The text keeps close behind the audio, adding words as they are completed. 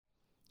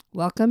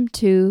Welcome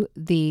to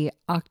the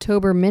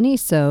October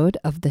mini-sode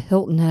of the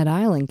Hilton Head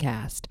Island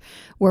cast,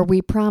 where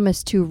we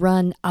promise to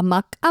run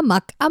amok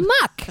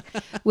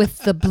with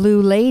the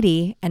Blue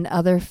Lady and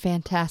other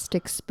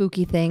fantastic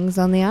spooky things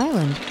on the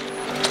island.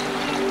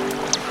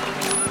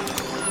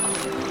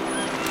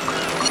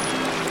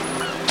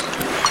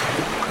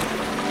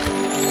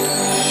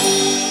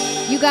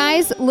 You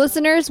guys,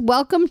 listeners,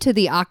 welcome to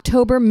the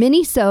October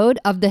mini-sode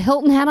of the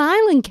Hilton Head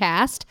Island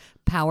cast,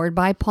 powered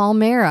by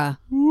Palmera.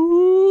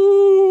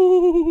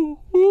 Ooh,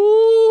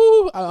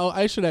 ooh. Oh,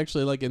 I should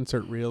actually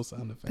insert real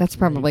sound effects. That's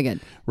probably good.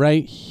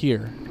 Right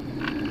here.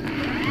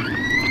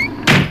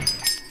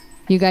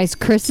 You guys,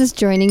 Chris is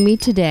joining me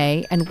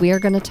today, and we are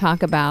going to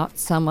talk about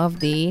some of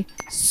the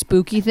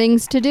spooky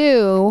things to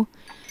do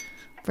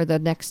for the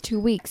next 2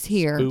 weeks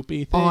here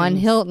on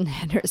Hilton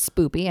Head, or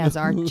spoopy, as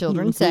our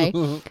children say.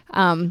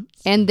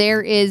 And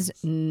there is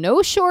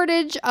no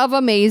shortage of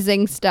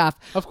amazing stuff.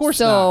 Of course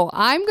So not.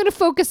 I'm going to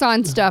focus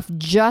on stuff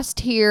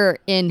just here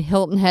in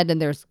Hilton Head, and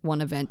there's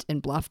one event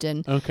in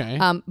Bluffton. Okay.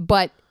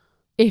 But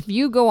if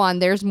you go on,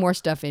 there's more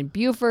stuff in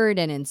Buford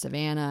and in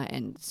Savannah,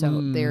 and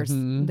so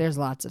there's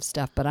lots of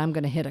stuff. But I'm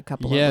going to hit a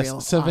couple of real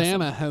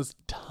Savannah awesome. has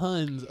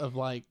tons of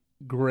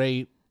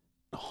great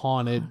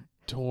haunted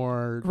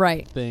tour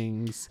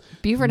things.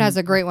 Buford has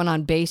a great one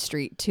on Bay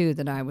Street too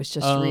that I was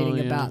just reading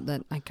about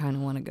that I kind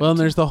of want to go. Well, and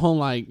there's the whole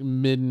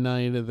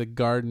Midnight of the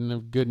Garden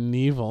of Good and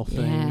Evil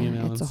thing,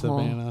 in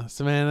Savannah.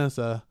 Savannah's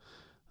a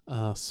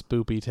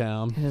spoopy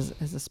town. It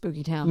is a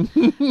spooky town.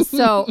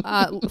 So,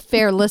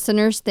 fair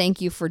listeners,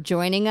 thank you for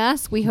joining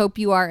us. We hope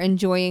you are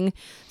enjoying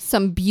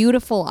some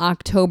beautiful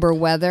October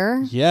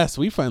weather. Yes,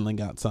 we finally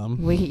got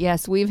some.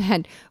 We've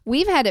had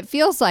it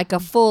feels like a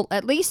full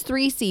at least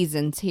 3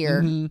 seasons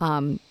here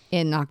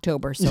in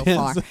October so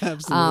far.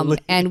 Absolutely.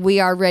 And we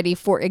are ready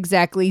for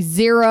exactly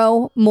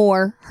 0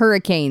 more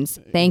hurricanes.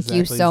 Thank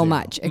you so 0.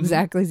 much.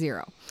 Exactly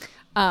 0.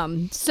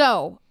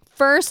 So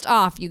first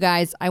off, you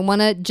guys, I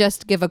want to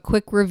just give a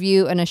quick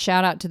review and a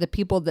shout out to the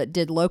people that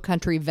did Low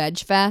Country Veg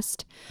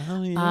Fest.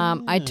 Oh, yeah.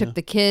 I took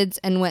the kids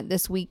and went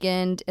this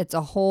weekend. It's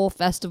a whole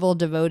festival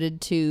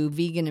devoted to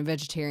vegan and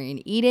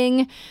vegetarian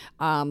eating,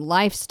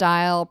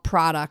 lifestyle,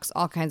 products,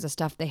 all kinds of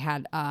stuff. They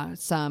had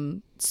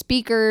some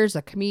speakers,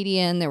 a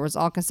comedian. There was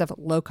all kinds of stuff.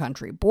 Low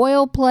Country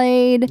Boil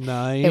played.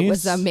 Nice. It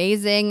was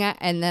amazing.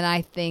 And then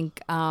I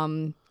think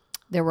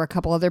there were a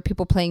couple other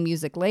people playing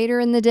music later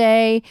in the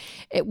day.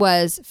 It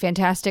was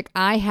fantastic.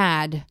 I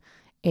had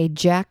a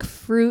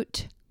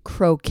jackfruit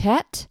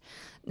croquette.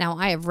 Now,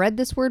 I have read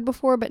this word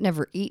before, but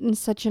never eaten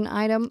such an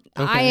item.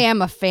 Okay. I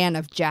am a fan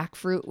of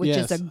jackfruit, which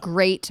is a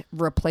great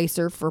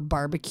replacer for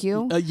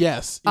barbecue.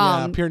 Yes.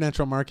 Yeah, Pure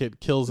Natural Market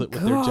kills it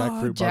with their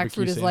jackfruit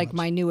barbecue Jackfruit is sandwich.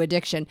 my new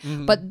addiction.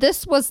 But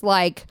this was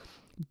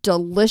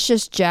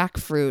delicious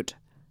jackfruit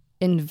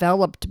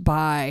enveloped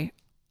by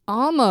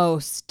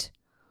almost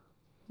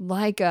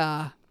like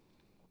a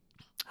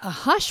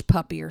hush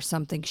puppy or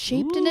something,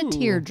 shaped in a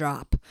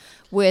teardrop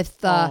with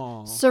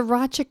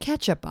sriracha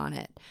ketchup on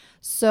it.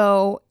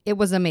 So it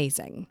was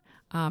amazing.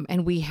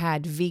 And we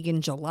had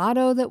vegan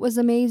gelato that was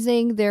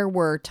amazing. There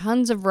were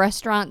tons of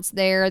restaurants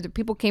there. The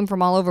people came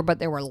from all over, but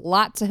there were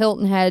lots of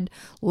Hilton Head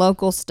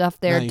local stuff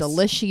there. Nice.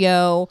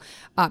 Delicioso,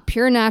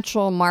 Pure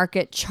Natural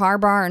Market, Char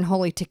Bar, and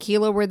Holy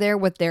Tequila were there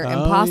with their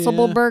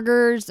Impossible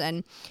burgers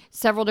and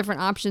several different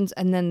options.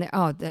 And then,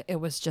 it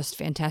was just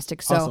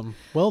fantastic. So, awesome.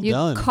 Well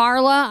done.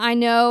 Carla, I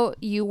know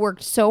you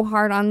worked so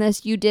hard on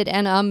this. You did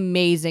an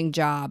amazing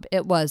job.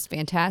 It was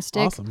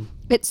fantastic. Awesome.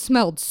 It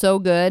smelled so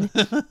good.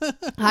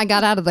 I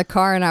got out of the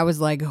car and I was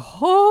like,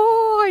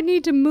 oh, I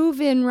need to move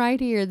in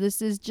right here.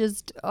 This is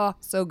just,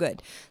 so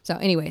good. So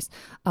anyways,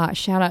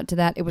 shout out to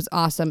that. It was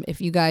awesome. If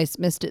you guys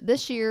missed it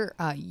this year,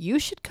 you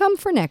should come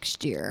for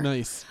next year.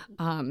 Nice.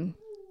 And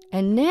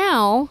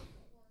now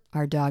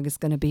our dog is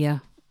going to be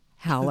a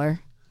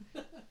howler.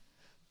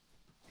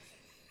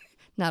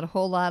 Not a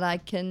whole lot I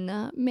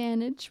can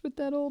manage with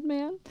that old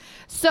man.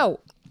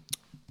 So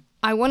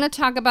I want to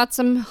talk about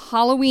some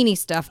Halloween-y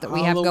stuff that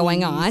we have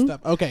going on.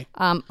 Stuff. Okay.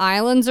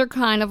 Islands are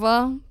kind of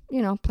a,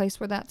 place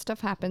where that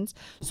stuff happens.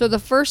 So the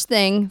first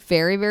thing,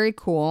 very, very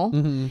cool,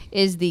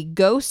 is the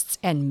Ghosts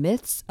and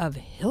Myths of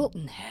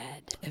Hilton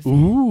Head event.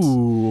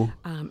 Ooh.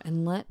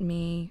 And let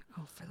me,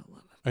 for the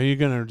love of Are you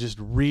going to just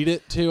read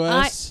it to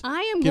us?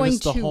 I am Give going us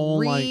the to whole,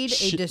 read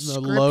a the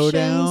description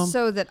lowdown?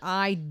 so that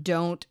I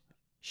don't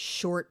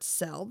short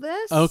sell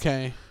this.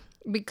 Okay.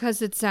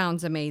 Because it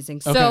sounds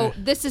amazing. Okay. So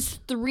this is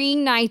 3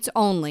 nights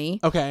only.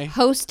 Okay.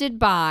 Hosted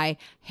by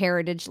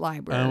Heritage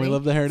Library. We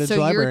love the Heritage so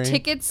Library. your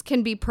tickets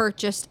can be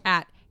purchased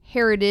at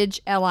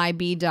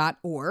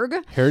heritagelib.org.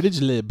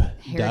 heritagelib.org.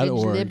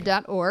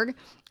 heritagelib.org.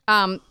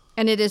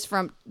 And it is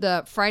from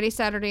the Friday,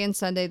 Saturday, and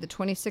Sunday, the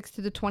 26th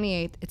to the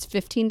 28th. It's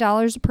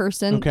 $15 a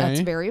person. Okay.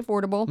 That's very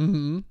affordable.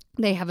 Mm-hmm.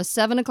 They have a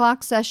 7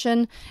 o'clock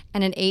session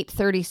and an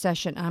 8:30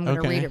 session. I'm going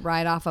to Okay. read it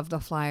right off of the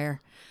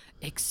flyer.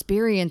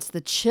 Experience the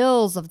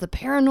chills of the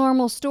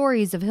paranormal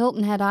stories of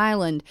Hilton Head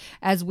Island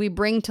as we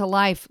bring to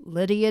life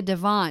Lydia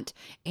Devant,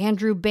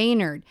 Andrew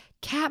Baynard,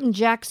 Captain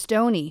Jack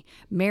Stoney,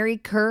 Mary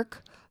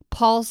Kirk,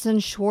 Paulson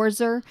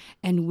Schwarzer,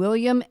 and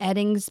William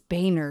Eddings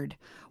Baynard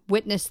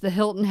witnessed the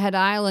Hilton Head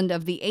Island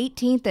of the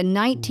 18th and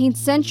 19th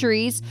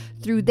centuries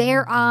through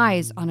their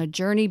eyes on a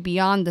journey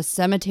beyond the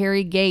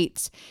cemetery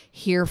gates.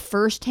 Hear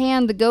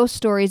firsthand the ghost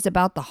stories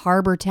about the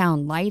Harbor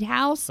Town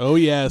Lighthouse. Oh,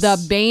 yes. The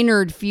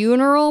Baynard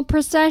funeral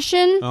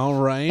procession. All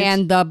right.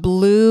 And the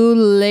Blue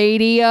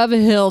Lady of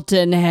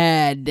Hilton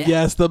Head.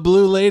 Yes, the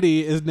Blue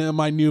Lady is now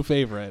my new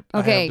favorite.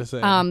 Okay. I have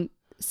to say.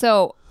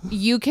 So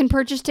you can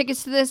purchase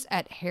tickets to this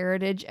at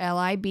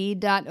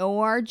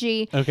heritagelib.org.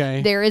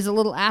 Okay. There is a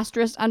little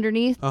asterisk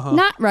underneath.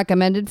 Not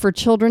recommended for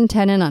children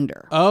 10 and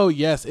under. Oh,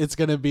 yes. It's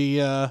going to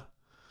be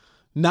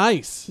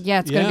nice. Yeah,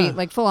 it's going to be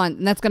like full on.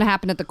 And that's going to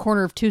happen at the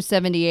corner of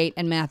 278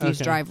 and Matthews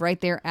Drive, right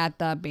there at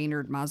the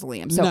Baynard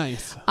Mausoleum. So,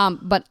 nice.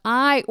 But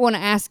I want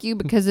to ask you,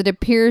 because it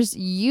appears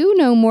you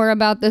know more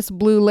about this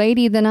Blue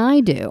Lady than I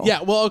do.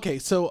 Yeah, well, okay.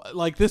 So,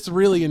 like, this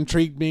really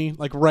intrigued me,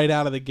 like, right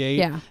out of the gate.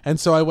 Yeah. And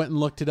so I went and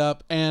looked it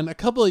up. And a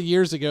couple of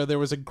years ago, there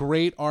was a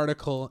great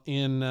article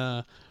in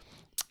the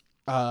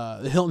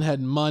Hilton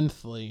Head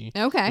Monthly.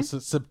 Okay. This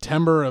is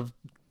September of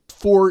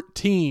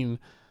 2014,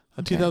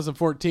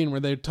 where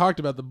they talked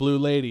about the Blue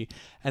Lady,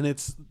 and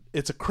it's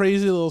a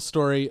crazy little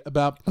story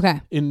about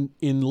in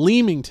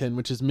Leamington,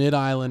 which is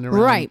mid-island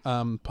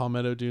around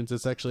Palmetto Dunes.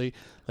 It's actually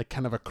like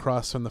kind of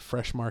across from the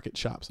fresh market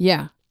shops.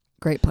 Yeah,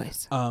 great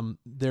place.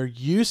 There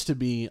used to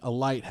be a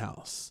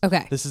lighthouse.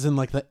 Okay, this is in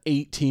like the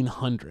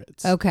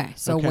 1800s. Okay,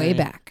 so way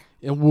back.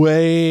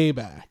 Way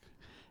back,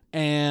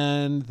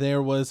 and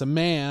there was a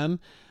man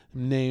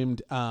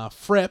named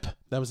Fripp,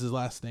 that was his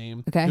last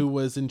name, who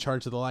was in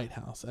charge of the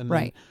lighthouse. And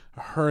then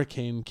a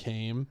hurricane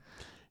came,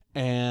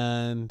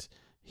 and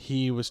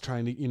he was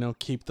trying to,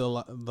 keep the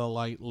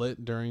light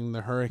lit during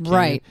the hurricane.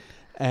 Right.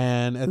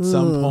 And at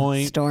some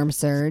point, storm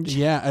surge.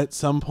 Yeah, at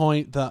some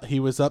point he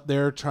was up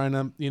there trying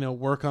to,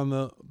 work on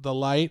the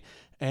light,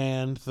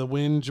 and the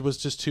wind was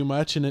just too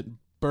much, and it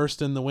burst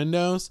in the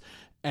windows,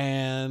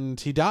 and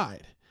he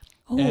died.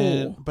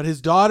 But his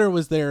daughter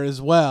was there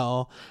as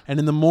well. And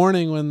in the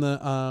morning, when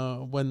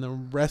the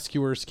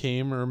rescuers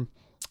came, or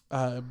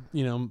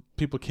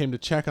people came to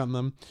check on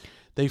them,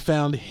 they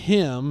found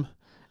him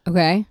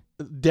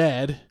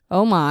dead.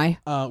 Oh my!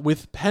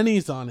 With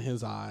pennies on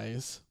his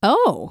eyes.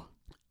 Oh.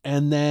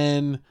 And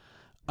then,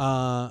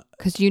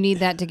 because you need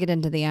that to get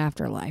into the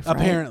afterlife. Right?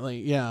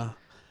 Apparently, yeah.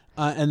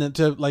 And then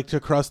to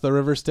cross the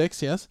river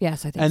Styx, yes.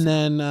 Yes, I think.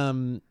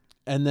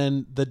 And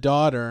then the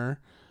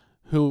daughter,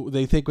 who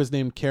they think was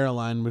named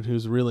Caroline, but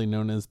who's really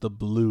known as the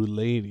Blue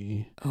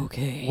Lady,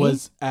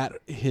 was at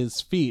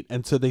his feet.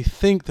 And so they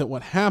think that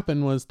what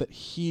happened was that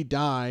he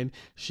died.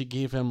 She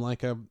gave him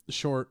like a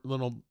short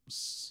little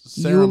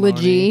ceremony.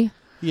 Eulogy.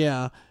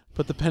 Yeah,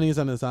 put the pennies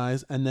on his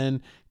eyes, and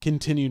then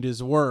continued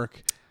his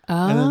work.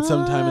 And then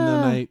sometime in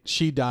the night,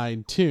 she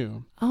died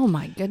too. Oh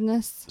my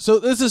goodness. So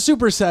this is a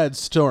super sad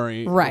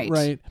story.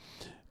 Right.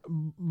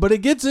 But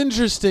it gets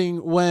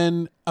interesting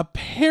when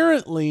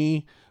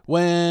apparently,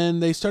 when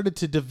they started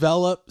to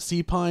develop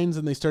Sea Pines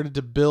and they started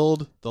to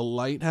build the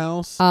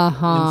lighthouse in Sea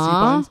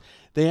Pines,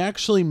 they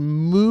actually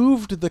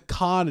moved the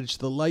cottage,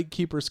 the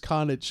lightkeeper's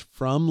cottage,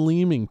 from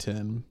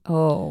Leamington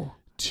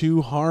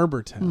to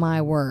Harbor Town.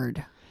 My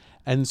word.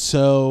 And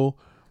so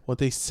what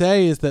they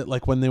say is that,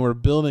 like, when they were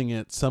building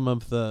it, some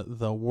of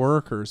the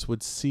workers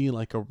would see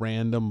like a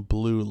random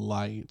blue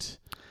light.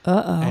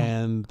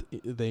 And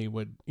they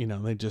would,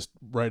 they just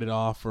write it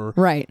off,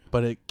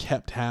 but it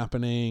kept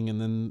happening, and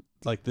then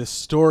like this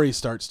story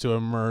starts to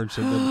emerge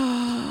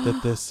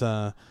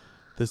that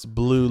this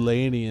Blue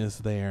Lady is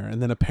there.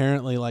 And then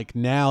apparently, like,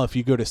 now if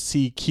you go to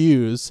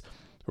CQ's,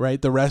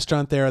 right, the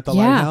restaurant there at the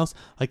lighthouse,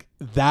 like,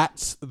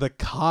 that's the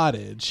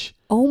cottage.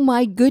 Oh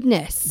my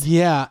goodness.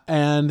 Yeah.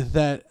 And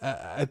that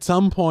at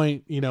some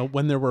point,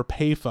 when there were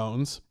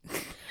payphones,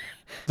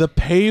 the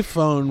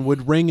payphone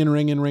would ring and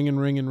ring and ring and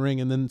ring and ring,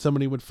 and then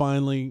somebody would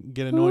finally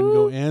get annoyed and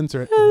go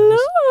answer it. And there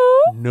was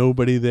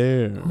nobody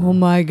there. Oh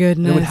my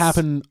goodness. It would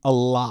happen a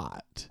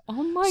lot.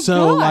 Oh my god.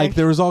 So like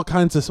there was all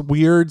kinds of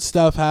weird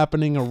stuff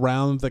happening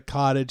around the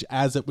cottage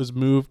as it was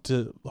moved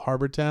to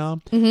Harbor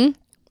Town. Mm-hmm.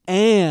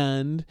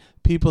 And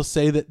people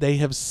say that they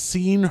have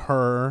seen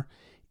her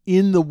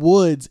in the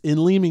woods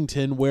in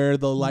Leamington where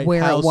the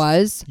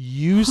lighthouse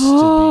used to be.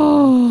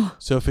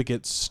 So if it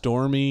gets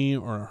stormy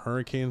or a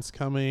hurricane's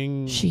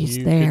coming,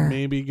 you can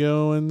maybe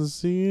go and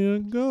see a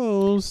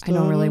ghost. I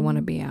don't really want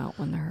to be out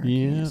when the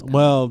hurricane is coming.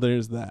 Well,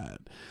 there's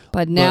that.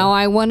 But now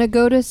I want to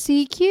go to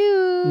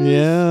CQ.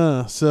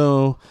 Yeah,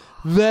 so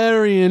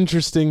very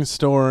interesting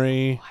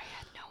story. Oh, I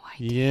had no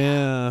idea.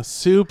 Yeah,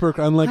 super.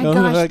 I'm like,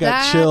 I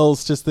got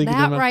chills just thinking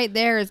about that. Right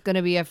there is going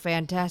to be a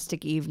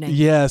fantastic evening.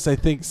 Yes, I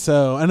think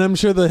so. And I'm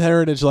sure the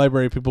Heritage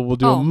Library people will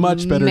do a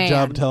much better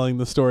job telling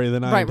the story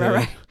than I did.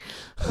 Right.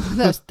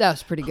 That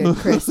was pretty good,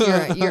 Chris.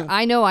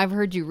 I know I've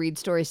heard you read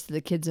stories to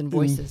the kids in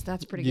voices.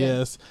 That's pretty good.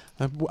 Yes,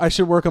 I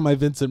should work on my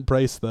Vincent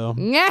Price though.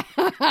 Yeah,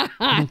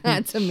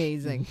 that's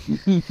amazing.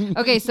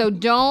 Okay, so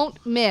don't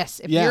miss.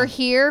 If Yeah. you're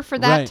here for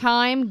that Right.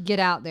 time, get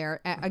out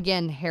there.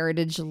 Again,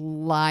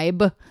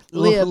 heritage.lib.org.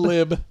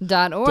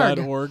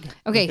 Lib.org.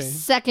 Okay,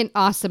 second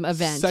awesome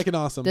event. Second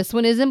awesome. This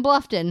one is in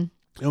Bluffton,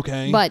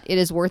 okay. but it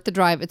is worth the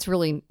drive. It's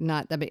really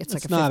not that big. It's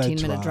like It's a not a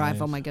 15-minute drive.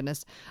 drive. Oh my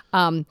goodness.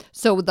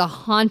 So the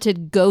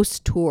haunted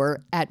ghost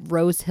tour at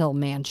Rose Hill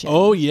Mansion.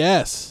 Oh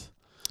yes.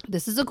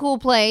 This is a cool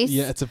place.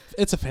 Yeah, it's a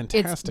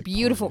fantastic. It's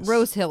beautiful. place.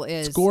 Rose Hill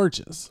is It's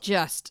gorgeous.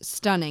 just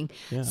stunning.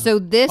 Yeah. So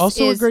this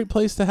Also is a great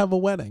place to have a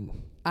wedding.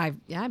 I've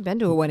been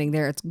to a wedding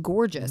there. It's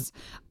gorgeous.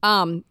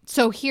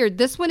 So here,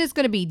 this one is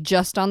going to be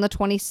just on the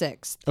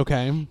 26th.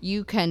 Okay.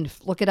 You can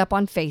look it up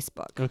on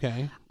Facebook.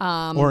 Okay.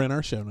 Or in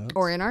our show notes.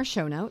 Or in our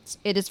show notes.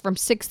 It is from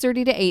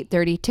 6:30 to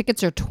 8:30.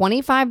 Tickets are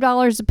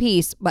 $25 a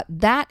piece, but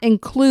that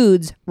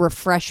includes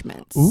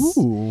refreshments.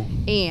 Ooh.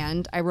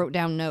 And I wrote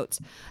down notes.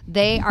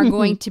 They are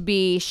going to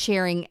be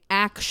sharing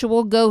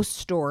actual ghost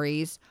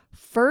stories,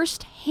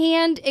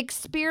 first-hand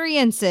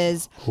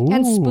experiences,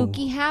 and Ooh.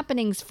 spooky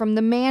happenings from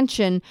the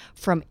mansion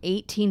from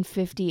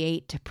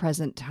 1858 to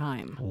present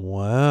time.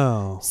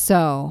 Wow.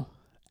 So,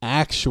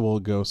 Actual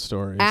ghost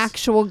stories.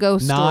 actual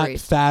ghost Not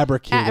stories.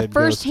 fabricated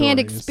First-hand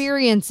ghost stories.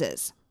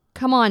 experiences.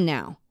 Come on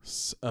now.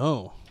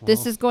 Oh.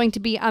 This is going to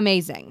be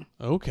amazing.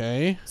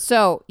 Okay.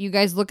 So, you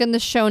guys look in the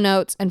show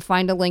notes and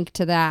find a link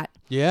to that.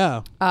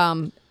 Yeah.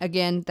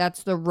 Again,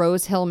 that's the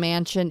Rose Hill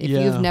Mansion. If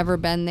Yeah. you've never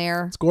been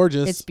there, It's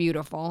gorgeous. it's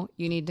beautiful.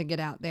 You need to get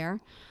out there.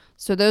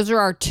 So those are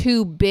our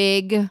two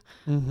big,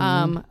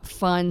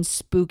 fun,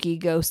 spooky,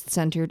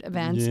 ghost-centered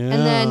events. Yeah.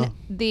 And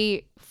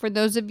then for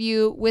those of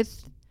you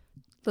with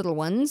little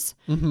ones,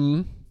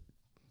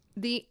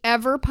 the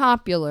ever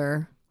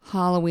popular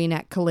Halloween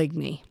at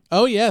Caligny.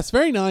 Oh yes,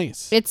 very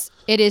nice.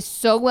 It is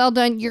so well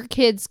done. Your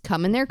kids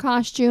come in their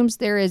costumes.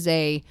 There is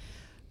a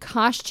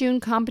costume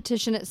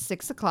competition at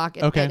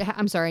 6:00. Okay.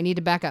 I'm sorry, I need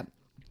to back up.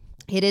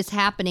 It is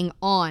happening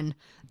on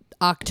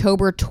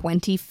October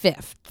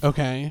 25th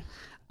Okay.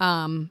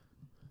 from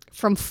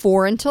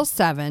 4 until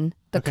 7.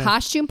 The Okay.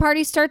 costume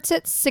party starts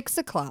at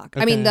 6:00.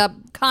 I mean, the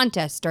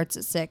contest starts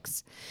at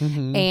 6,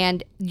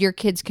 and your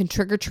kids can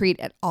trick or treat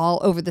at all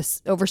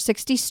over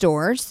 60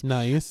 stores.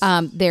 Nice.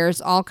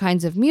 There's all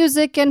kinds of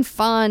music and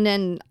fun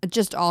and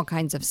just all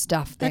kinds of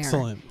stuff there.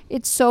 Excellent.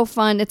 It's so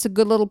fun. It's a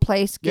good little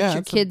place. Get Yeah,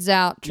 your it's kids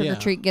out, trick yeah. or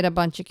treat, get a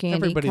bunch of candy.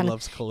 Everybody kinda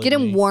loves Get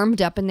them Caligny.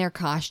 warmed up in their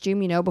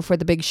costume, before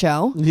the big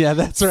show. Yeah,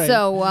 that's right.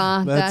 So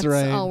that's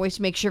right. always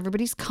make sure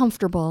everybody's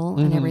comfortable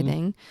and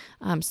everything.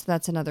 So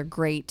that's another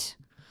great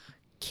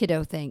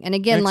kiddo thing. And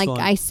again, Excellent. like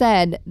I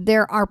said,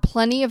 there are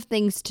plenty of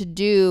things to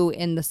do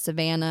in the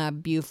Savannah,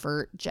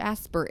 Beaufort,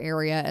 Jasper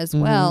area as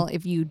well.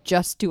 If you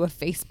just do a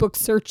Facebook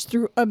search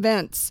through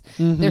events,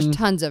 there's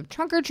tons of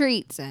trunk or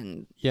treats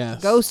and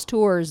Yes. ghost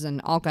tours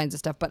and all kinds of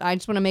stuff. But I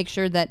just want to make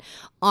sure that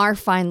our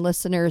fine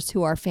listeners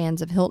who are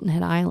fans of Hilton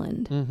Head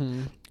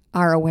Island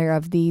are aware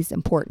of these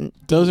important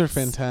Those are dates.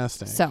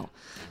 fantastic. So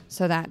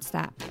that's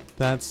that.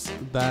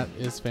 That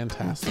is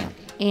fantastic.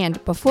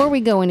 And before we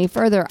go any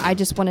further, I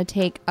just want to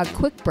take a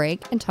quick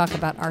break and talk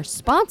about our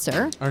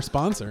sponsor, Our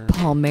sponsor.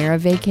 Palmera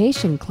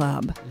Vacation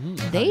Club.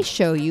 They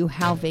show you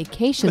how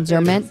vacations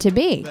are meant to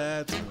be.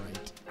 That's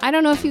right. I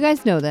don't know if you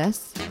guys know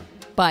this,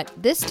 but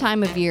this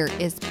time of year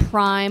is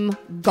prime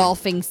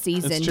golfing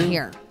season true.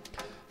 here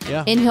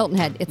Yeah. in Hilton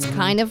Head. It's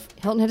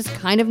Hilton Head is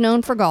kind of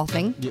known for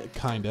golfing. Yeah,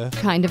 kinda.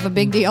 Kind of a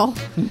big deal.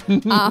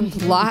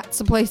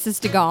 Lots of places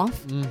to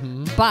golf.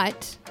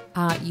 But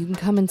you can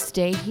come and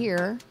stay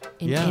here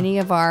in Yeah. any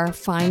of our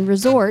fine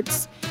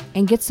resorts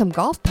and get some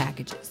golf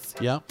packages.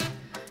 Yep.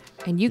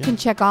 And you can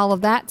check all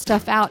of that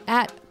stuff out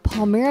at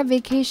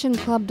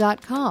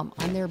palmeravacationclub.com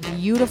on their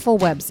beautiful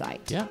website.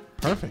 Yeah.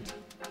 Perfect.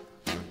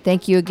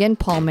 Thank you again,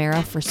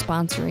 Palmera, for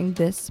sponsoring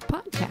this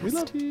podcast. We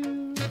love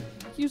you.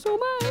 Thank you so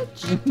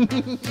much.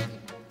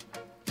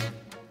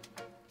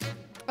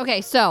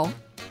 Okay, so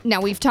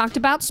now we've talked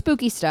about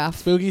spooky stuff.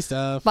 Spooky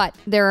stuff. But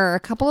there are a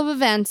couple of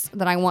events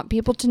that I want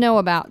people to know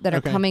about that are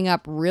Okay. coming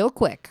up real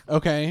quick.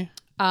 Okay.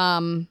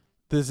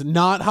 This is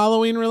not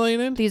Halloween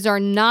related? These are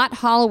not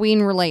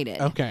Halloween related.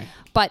 Okay.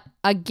 But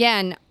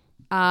again,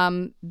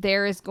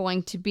 there is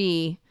going to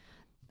be,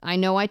 I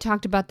know I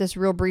talked about this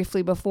real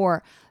briefly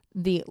before,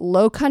 the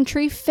Low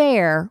Country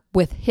Fair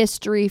with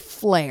History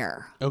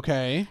Flair.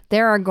 Okay.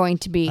 There are going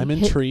to be I'm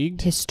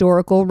intrigued.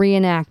 historical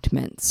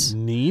reenactments,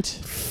 Neat.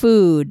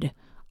 food,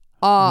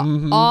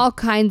 all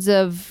kinds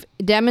of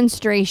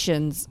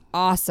demonstrations,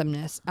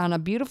 awesomeness on a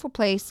beautiful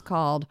place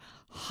called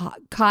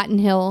Cotton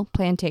Hill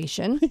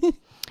Plantation.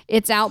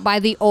 It's out by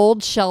the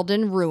old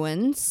Sheldon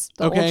ruins,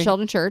 the Okay. old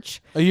Sheldon Church.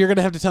 Oh, you're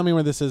gonna have to tell me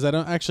where this is. I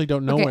don't know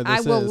Okay, where this I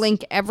is. will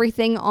link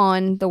everything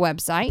on the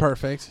website.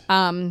 Perfect.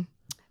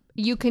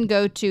 You can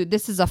go to,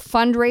 this is a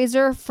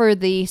fundraiser for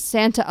the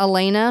Santa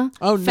Elena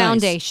Nice.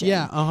 Foundation.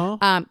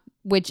 Yeah.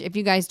 Which, if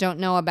you guys don't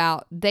know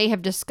about, they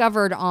have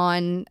discovered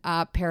on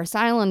Paris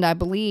Island, I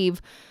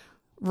believe,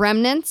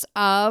 remnants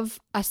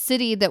of a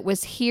city that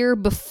was here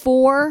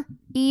before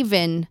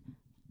even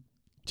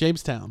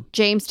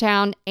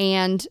Jamestown,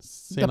 and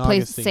St. the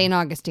place Augustine. St.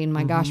 Augustine.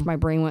 My gosh, my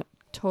brain went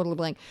totally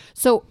blank.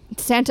 So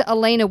Santa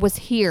Elena was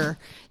here.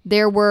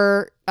 There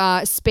were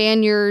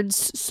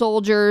Spaniards,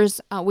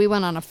 soldiers. We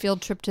went on a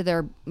field trip to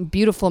their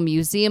beautiful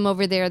museum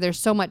over there. There's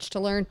so much to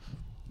learn.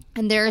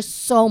 And there is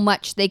so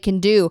much they can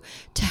do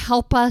to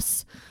help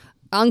us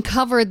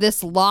uncover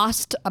this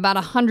lost about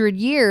 100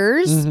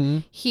 years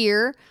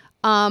here.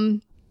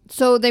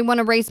 So they want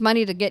to raise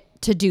money to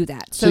get to do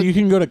that. So you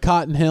can go to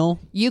Cotton Hill.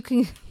 You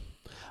can.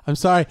 I'm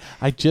sorry.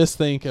 I just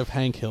think of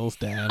Hank Hill's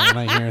dad when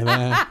I hear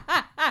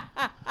that.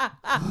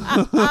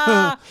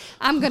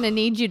 I'm going to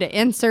need you to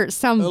insert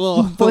some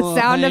little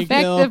sound Hank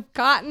effect Hill. of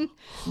cotton.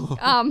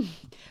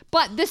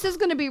 But this is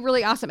going to be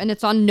really awesome. And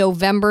it's on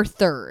November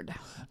 3rd.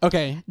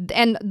 Okay.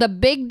 And the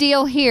big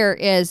deal here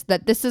is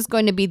that this is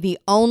going to be the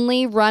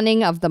only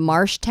running of the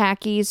Marsh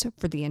Tackies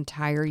for the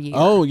entire year.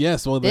 Oh,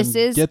 yes. Well, then This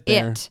is get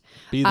there. it.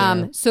 Be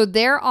there. So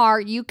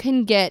you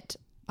can get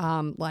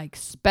like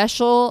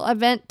special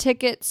event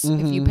tickets.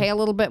 If you pay a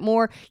little bit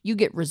more, you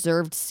get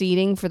reserved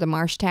seating for the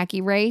Marsh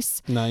Tacky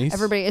race. Nice.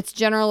 Everybody, it's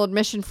general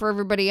admission for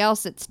everybody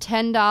else. It's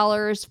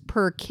 $10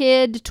 per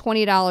kid,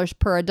 $20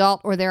 per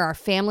adult, or there are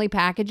family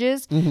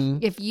packages.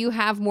 If you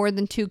have more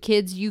than 2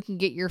 kids, you can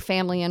get your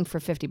family in for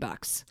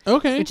 $50.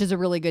 Okay. Which is a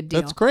really good deal.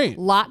 That's great.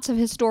 Lots of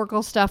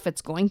historical stuff.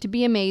 It's going to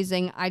be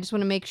amazing. I just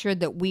want to make sure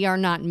that we are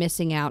not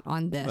missing out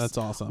on this. That's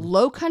awesome.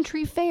 Low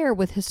Country Fair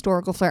with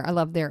historical flair. I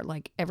love their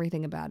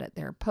everything about it.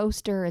 Their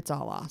poster. It's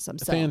all awesome.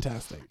 So,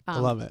 Fantastic. I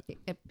love it.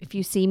 if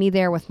you see me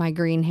there with my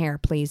green hair,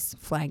 please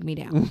flag me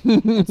down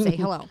and say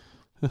hello.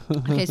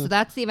 Okay, so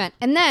that's the event.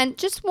 And then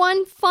just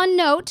one fun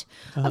note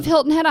of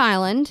Hilton Head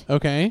Island.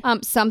 Okay.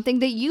 Something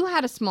that you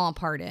had a small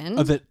part in.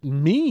 That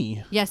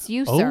me? Yes,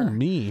 you, Oh, sir.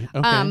 me.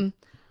 Okay.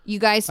 You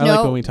guys I know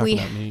like when we talk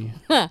about me.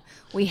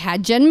 we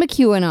had Jen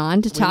McEwen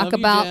on to talk love you,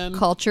 about Jen.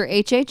 Culture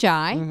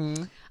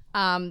HHI.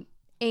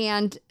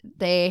 And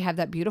they have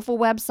that beautiful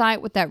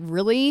website with that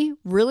really,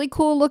 really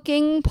cool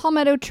looking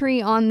palmetto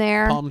tree on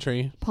there.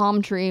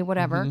 Palm tree,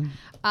 whatever.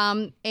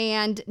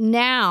 And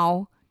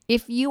now,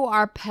 if you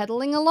are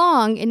pedaling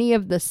along any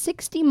of the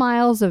 60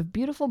 miles of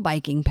beautiful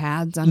biking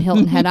paths on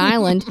Hilton Head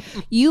Island,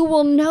 you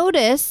will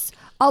notice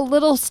a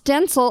little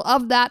stencil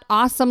of that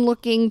awesome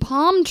looking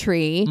palm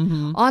tree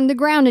on the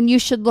ground, and you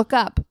should look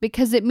up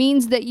because it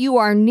means that you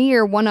are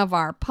near one of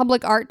our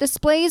public art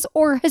displays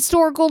or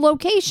historical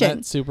locations.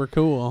 That's super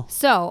cool.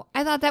 So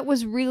I thought that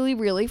was really,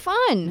 really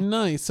fun.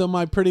 Nice. So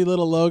my pretty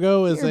little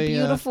logo is Your a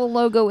beautiful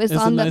logo is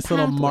on a the nice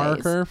little pathways.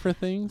 marker for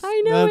things.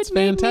 I know. That's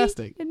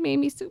fantastic. It made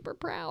me super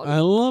proud. I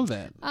love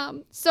it.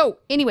 So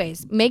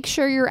anyways, make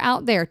sure you're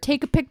out there.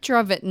 Take a picture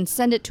of it and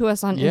send it to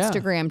us on Yeah.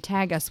 Instagram.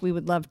 Tag us. We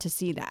would love to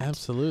see that.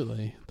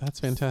 Absolutely. That's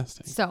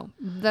fantastic. So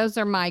those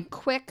are my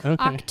quick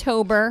Okay.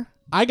 October.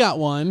 I got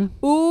one.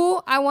 Ooh,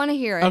 I want to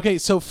hear it. Okay,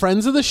 so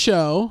friends of the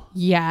show,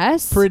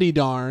 Yes. Pretty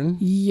Darn.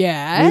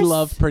 Yes. We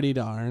love Pretty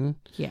Darn.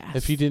 Yes.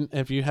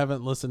 If you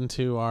haven't listened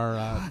to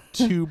our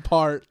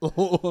 2-part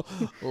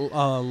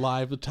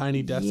live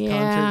Tiny Desk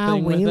concert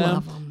thing with we them,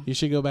 love 'em. you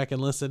should go back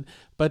and listen.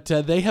 But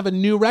they have a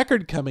new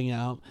record coming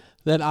out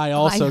that I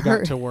also got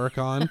heard. to work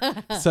on.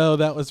 So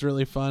that was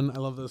really fun. I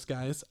love those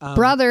guys.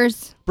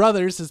 Brothers.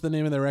 Brothers is the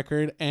name of the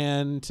record,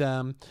 and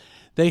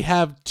they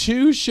have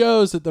 2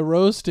 shows at the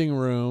Roasting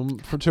Room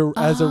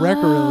as a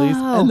record release,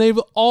 and they've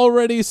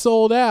already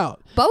sold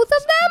out. Both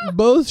of them?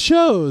 Both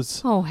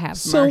shows. Oh, have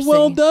So mercy.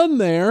 well done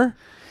there.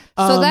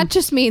 So that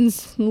just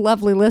means,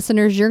 lovely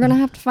listeners, you're going to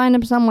have to find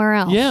them somewhere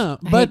else. Yeah,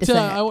 I hate but to say it.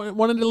 I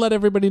wanted to let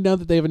everybody know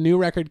that they have a new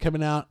record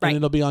coming out, Right. and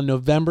it'll be on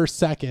November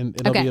 2nd.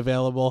 It'll Okay. be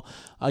available.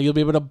 You'll be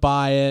able to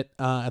buy it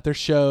at their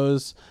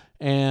shows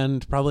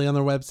and probably on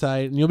their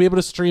website, and you'll be able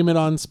to stream it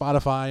on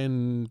Spotify.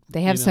 And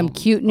They have you some know,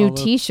 cute new all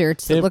the-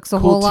 T-shirts. they It have looks a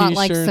cool whole lot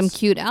like t-shirts. some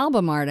cute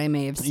album art I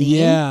may have seen.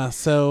 Yeah,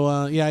 so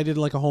I did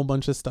like a whole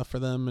bunch of stuff for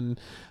them, and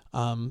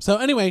so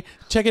anyway,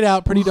 check it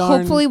out. Pretty darn.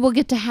 Hopefully, we'll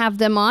get to have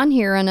them on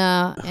here in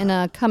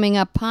a coming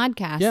up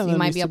podcast. Yeah, you that'd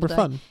might be be able super to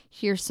fun.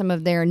 hear some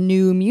of their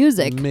new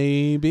music.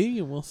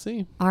 Maybe we'll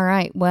see. All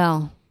right.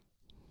 Well,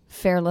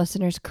 fair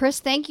listeners,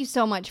 Chris, thank you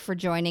so much for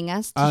joining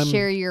us to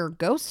share your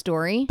ghost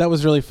story. That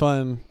was really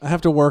fun. I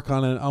have to work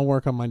on it. I'll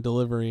work on my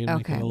delivery and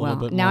make it Okay. a little Well,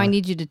 bit now more. I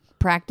need you to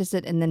practice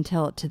it and then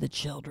tell it to the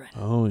children.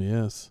 Oh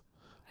yes.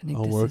 I think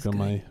I'll this work is on good.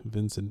 my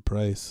Vincent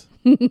Price.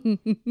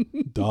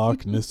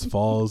 Darkness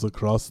falls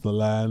across the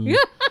land.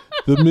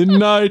 The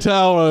midnight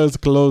hour is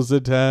close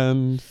at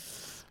hand.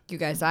 You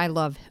guys, I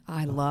love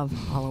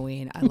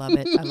Halloween. I love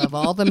it. I love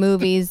all the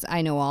movies.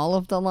 I know all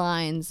of the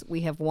lines.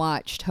 We have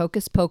watched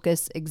Hocus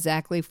Pocus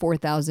exactly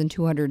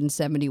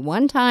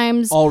 4,271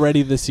 times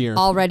Already this year.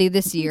 already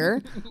this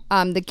year.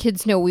 The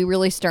kids know we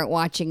really start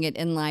watching it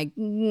in like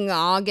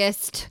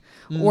August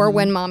or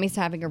when mommy's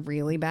having a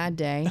really bad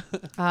day.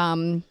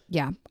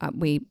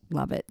 We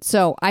love it.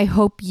 So I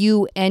hope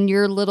you and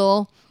your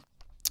little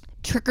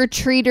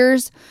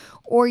trick-or-treaters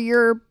or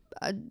your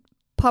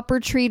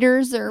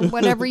pupper-treaters or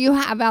whatever you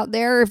have out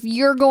there, if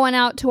you're going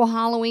out to a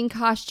Halloween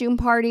costume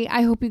party,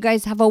 I hope you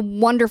guys have a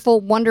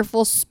wonderful,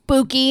 wonderful,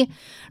 spooky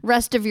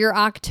rest of your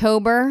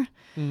October.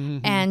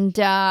 And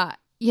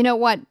you know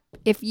what?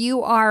 If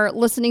you are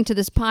listening to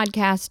this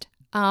podcast,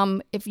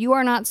 if you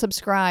are not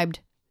subscribed,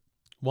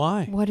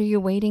 why? What are you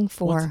waiting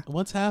for?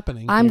 What's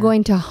happening? I'm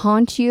going to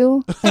haunt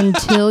you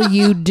until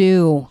you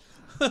do.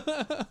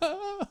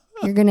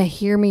 You're going to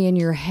hear me in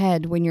your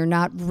head when you're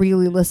not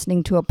really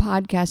listening to a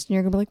podcast, and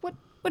you're going to be like,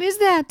 what is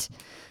that?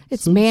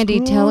 It's Mandy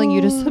telling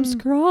you to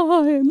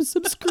subscribe.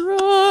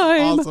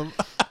 Awesome.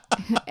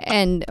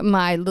 And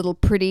my little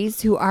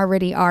pretties who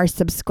already are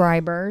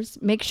subscribers,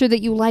 make sure that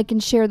you like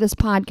and share this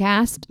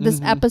podcast, this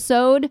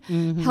episode.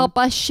 Help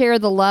us share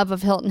the love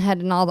of Hilton Head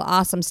and all the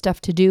awesome stuff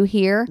to do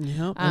here.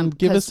 Yep. And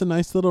give us a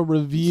nice little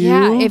review.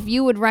 Yeah, if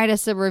you would write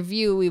us a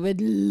review, we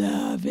would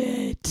love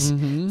it.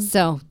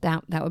 So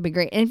that would be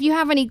great. And if you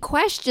have any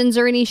questions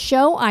or any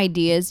show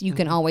ideas, you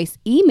can always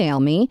email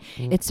me.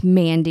 It's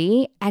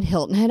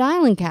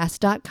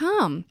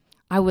Mandy@HiltonHeadIslandcast.com.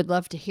 I would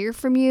love to hear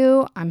from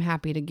you. I'm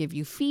happy to give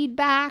you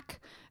feedback,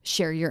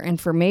 share your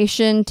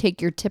information, take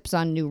your tips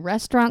on new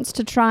restaurants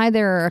to try.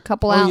 There are a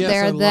couple out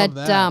there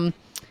that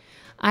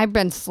I've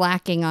been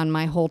slacking on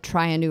my whole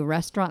try a new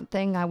restaurant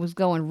thing. I was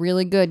going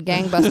really good,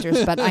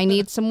 gangbusters, but I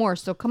need some more.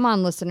 So come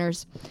on,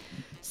 listeners,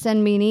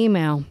 send me an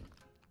email.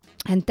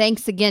 And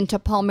thanks again to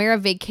Palmyra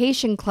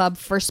Vacation Club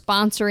for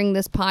sponsoring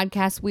this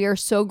podcast. We are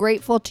so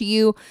grateful to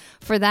you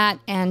for that.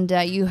 And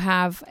you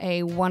have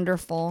a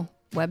wonderful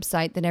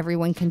website that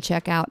everyone can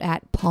check out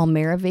at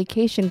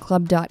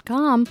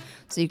palmyravacationclub.com,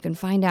 so you can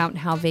find out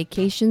how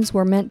vacations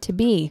were meant to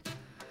be.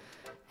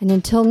 And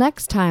until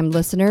next time,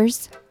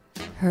 listeners,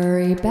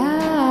 hurry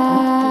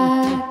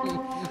back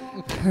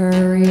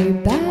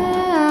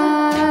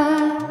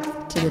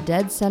to the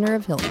dead center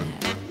of Hilton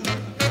Head.